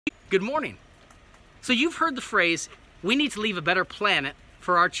Good morning. So you've heard the phrase, we need to leave a better planet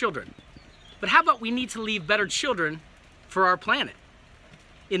for our children. But how about we need to leave better children for our planet?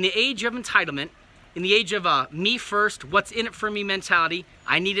 In the age of entitlement, in the age of me first, what's in it for me mentality,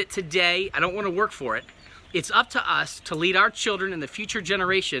 I need it today, I don't want to work for it, it's up to us to lead our children and the future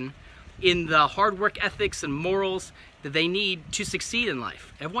generation in the hard work ethics and morals that they need to succeed in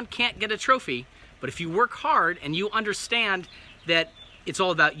life. Everyone can't get a trophy, but if you work hard and you understand that it's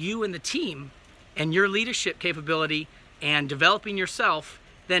all about you and the team and your leadership capability and developing yourself,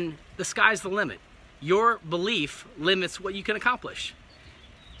 then the sky's the limit. Your belief limits what you can accomplish.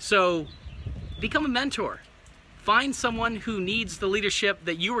 So become a mentor. Find someone who needs the leadership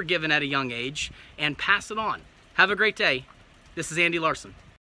that you were given at a young age and pass it on. Have a great day. This is Andy Larson.